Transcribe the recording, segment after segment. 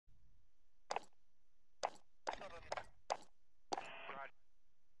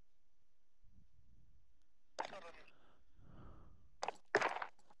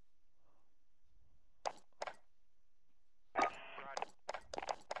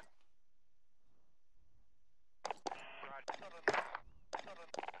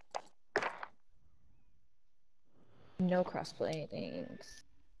No crossplay, thanks.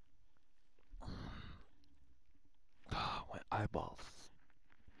 Oh, my eyeballs.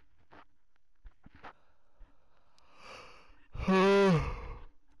 I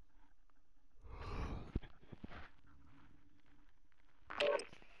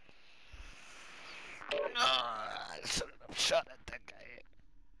shouldn't have shot at that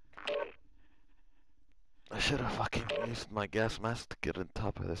guy. I should have fucking used my gas mask to get on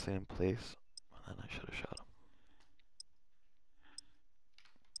top of the same place, and then I should have shot him.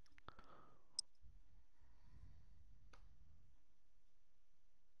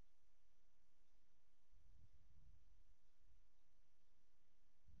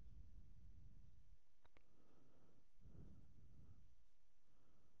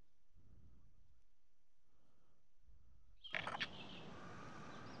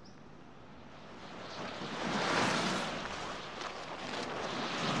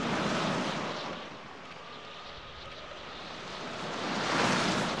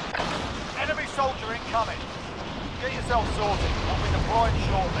 Enemy soldier incoming. Get yourself sorted. We'll be deploying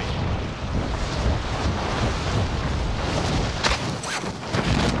shortly.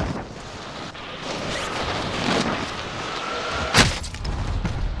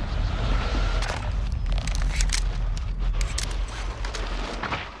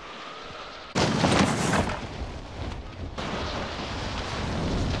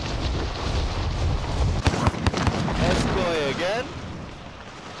 Escoy again?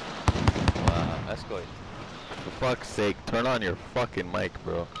 Wow, Escoy. For fuck's sake, turn on your fucking mic,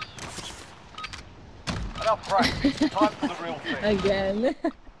 bro. Enough practice. Time for the real thing. Again.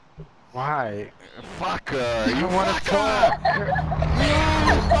 Why? Fucker, you don't wanna fucker!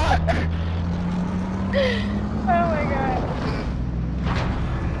 You fuck! Oh my god.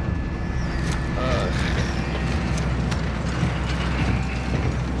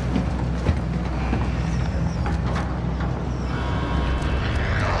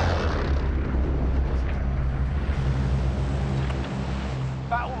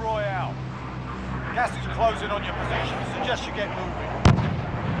 Battle Royale. Gas is closing on your position. Suggest you get moving.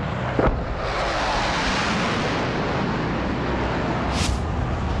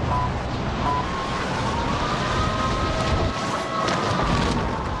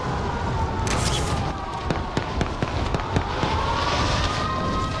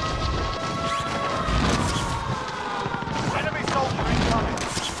 Enemy soldier incoming.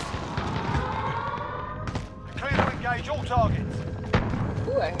 Clear to engage all targets.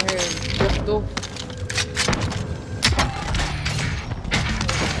 Ooh, I heard Gusto.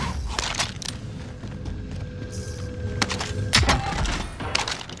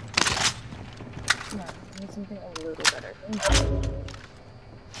 Come on, I need something a little better.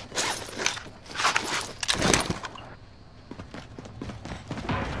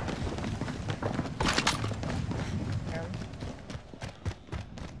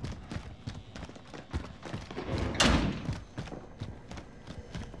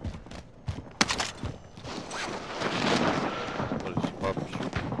 What is she, pop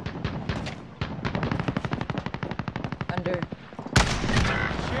shoot? Under.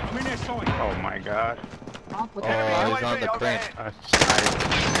 Oh my god. Off with Oh, that. he's on the crane.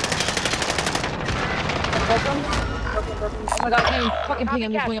 Oh my god, ping, fucking ping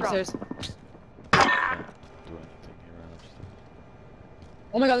him, he's going upstairs. Can't do anything here, honestly.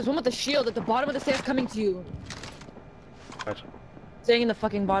 Oh my god, there's one with the shield at the bottom of the stairs coming to you. Gotcha. Staying in the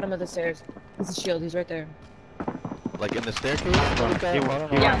fucking bottom of the stairs. He's a shield, he's right there. Like in the staircase? He went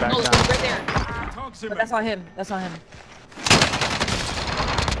Yeah, back no, down. he's right there. But that's not him, that's not him.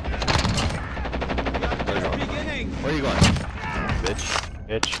 Where are you going? Bitch.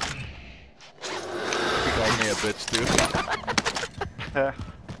 Bitch. You called me a bitch too.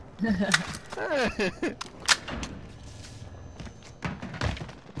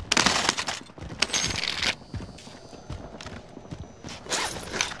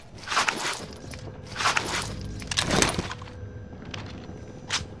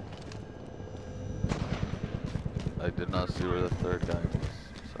 I did not see where the third guy was.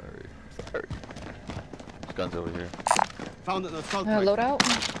 Sorry. Sorry. There's guns over here. Found an assault Loadout?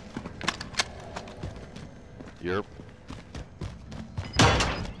 Yerp.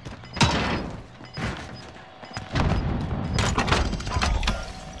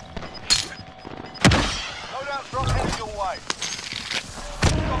 Loadout drop headed your way.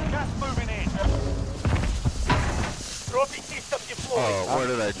 Got gas moving in. Dropping system deployed. Oh, where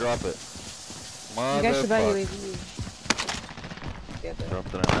did I drop it? You guys should buy Motherfucker. UAV. Yeah, but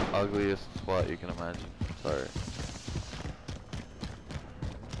Dropped it in the ugliest spot you can imagine. Sorry.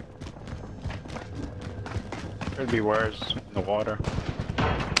 Could be worse in the water.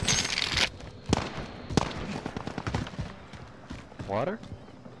 Water?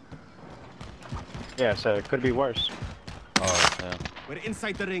 Yeah, so it could be worse. Oh, yeah. We're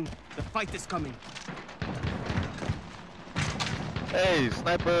inside the ring. The fight is coming. Hey,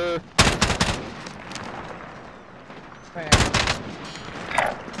 sniper!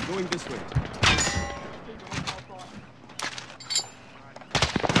 Going this way.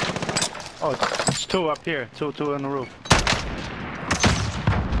 Oh, it's two up here. Two on the roof.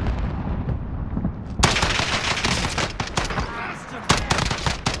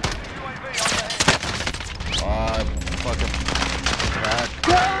 Fucking crack.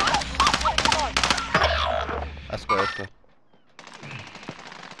 Esco.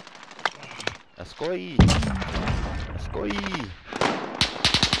 Escoi!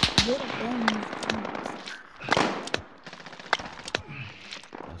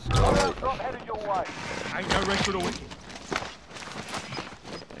 Not heading your way. I'm direct to the wiki.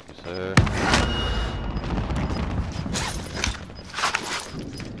 Thank you, sir.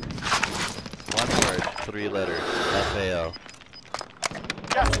 One word, 3 letters. FAL.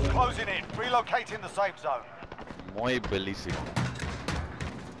 Gas is closing in. Relocating the safe zone. Muy bellísimo.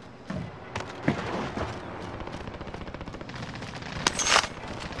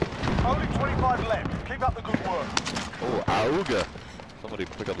 Only 25 left. Keep up the good work. Oh, auga. Somebody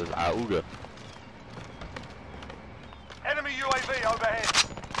pick up this auga. Enemy UAV overhead.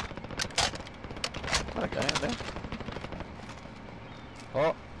 Got a guy in there.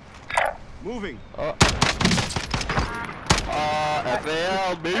 Oh, Moving. oh.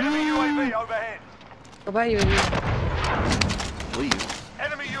 FAL, Enemy baby! UAV overhead. Goodbye, you. Please.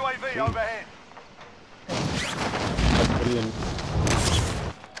 Enemy UAV overhead.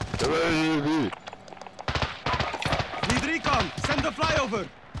 Need recon. Send the flyover.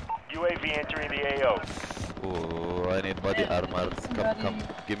 UAV entering the AO. Oh, I need body armor. Come,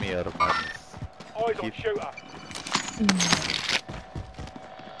 give me your armor. Eyes on shooter.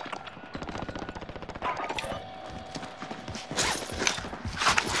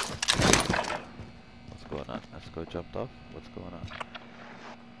 What's going on? Let's go jumped off. What's going on?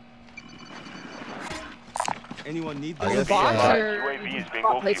 Anyone need I this? guess, Box uh, or UAV is being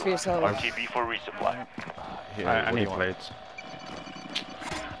spot plates for yourself. RTB for resupply. Here, I what do need you want? plates.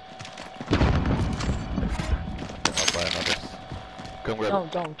 I'll buy another. Come grab. No,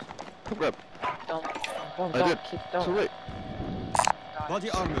 don't. Come grab. Don't. I did. Keep, It's don't. alright. Body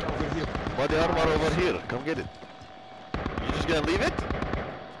armor over here. Body armor over here. Come get it. You just gonna leave it?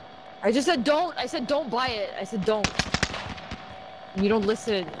 I just said don't. I said don't buy it. I said don't. You don't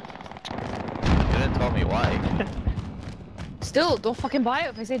listen. You didn't tell me why. Still, don't fucking buy it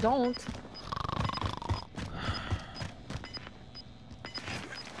if I say don't.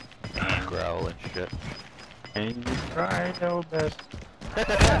 Growl and shit. And you try your best.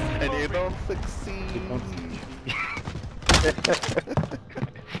 And you don't succeed.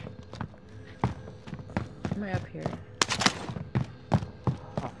 Am I up here?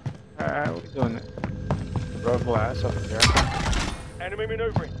 What are we doing? Road blast up there. Enemy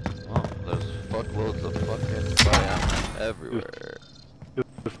maneuvering. Oh, there's fuckloads of fucking fire everywhere.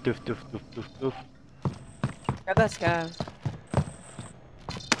 Doof. Grab that scav.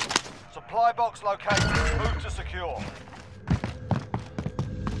 Supply box located. Move to secure.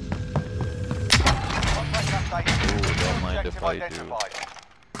 Contract updated. Ooh, don't mind Objective if I do. identified.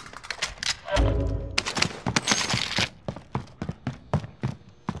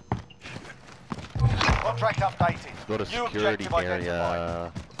 Contract updated. Go to New security objective identified.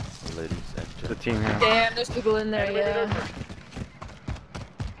 area, ladies and The gentlemen. team here. Damn, there's people in there, Enemy yeah. maneuvering.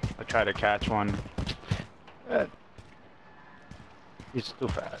 I try to catch one. But he's too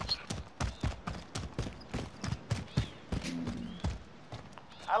fast.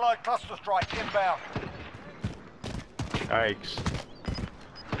 Allied cluster strike inbound. Yikes.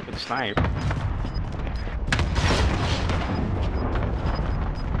 Good snipe.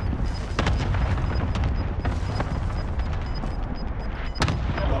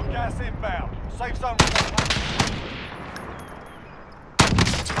 Got gas inbound. Safe zone.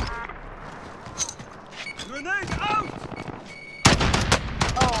 Grenade out!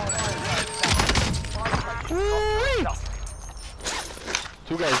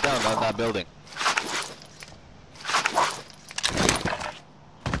 Two guys down on that building.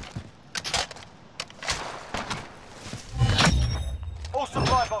 All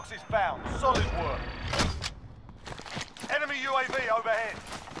supply boxes found. Solid work. Enemy UAV overhead.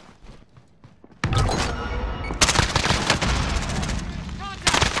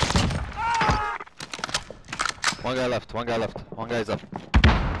 One guy left, one guy's up.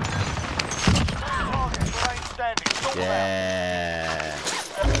 Target remain standing. Sort them out. Yeah.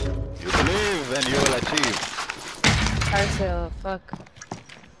 You believe and you will achieve. Fire sale, fuck.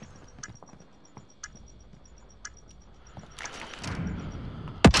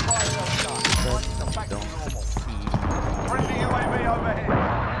 Fire well done. Prices are back to normal. Friendly UAV overhead.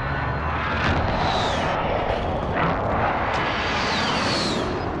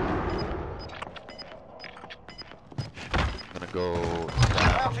 I'm gonna go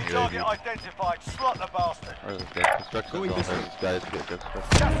Bounty down target UAV. identified. Slot the bastard. Where's this guy? Construction Going zone. this There's way. this guy. Get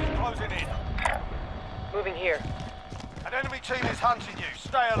construction. Gas is closing in. Moving here. An enemy team is hunting you.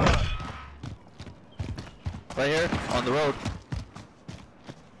 Stay alert. Right here, on the road.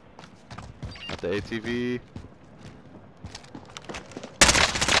 At the ATV.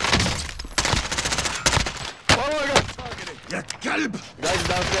 Oh my god! يا كلب! Guys,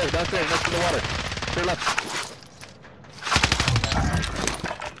 downstairs, next to the water. To your left.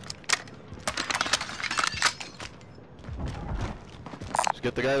 Just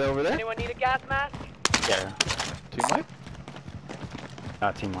get the guy over there. Anyone need a gas mask? Yeah. Team wipe?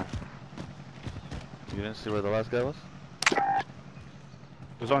 Not teamwork. You didn't see where the last guy was?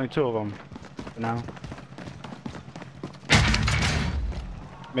 There's only 2 of them for now.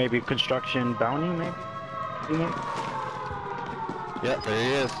 Maybe construction bounty, maybe? Teammate? Yeah, there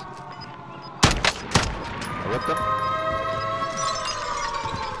he is. I whipped him.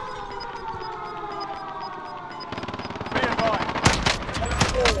 Be advised.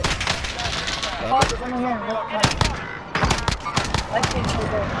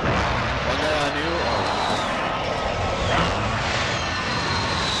 One guy on you.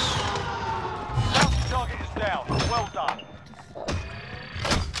 Bounty target is down. Well done.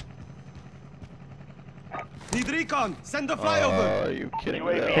 Need recon! Send the flyover! Are you kidding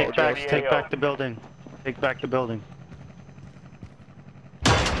me? UAV. Take back the building. Take back the building.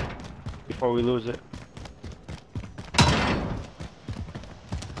 Before we lose it.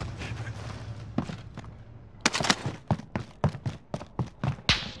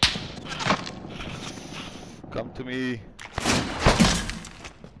 Come to me.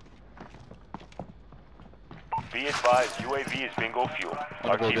 Be advised, UAV is bingo fuel.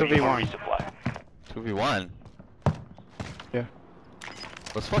 I'll go RTB get for 2v1. resupply. 2v1. Yeah.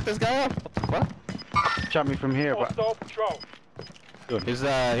 Let's fuck this guy up. What the fuck? Shot me from here, but patrol. He's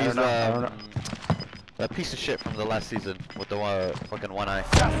I don't know. that piece of shit from the last season with the fucking one eye.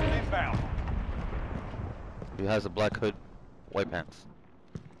 Gas is inbound. He has a black hood, white pants.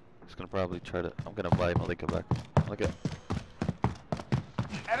 He's gonna probably try to. I'm gonna buy Malika back. Look at.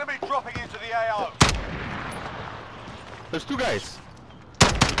 Enemy dropping into the AO. There's 2 guys.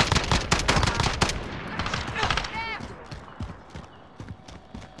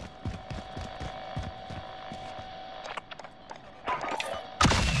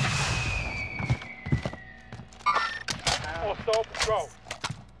 Hostile patrol.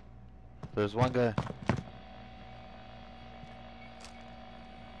 There's one guy.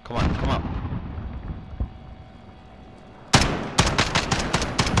 Come on, come on.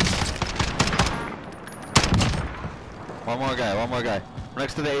 One more guy.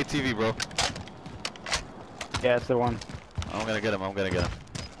 Next to the ATV, bro. yeah, it's the one. I'm gonna get him.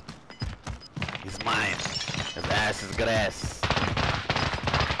 He's mine. His ass is good ass.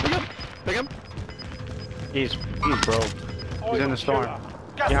 Pick him. He's broke. He's in the storm.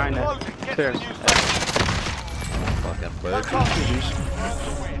 Gas Behind is it. closing. Get to the Stairs. new zone. Fucking No bird. target.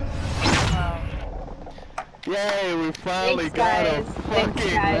 Yay, we finally Thanks, got a guys. fucking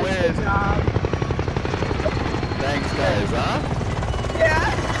Thanks, guys. win. Good job. Thanks, guys, huh?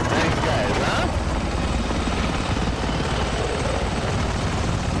 Yeah. Thanks, guys, huh?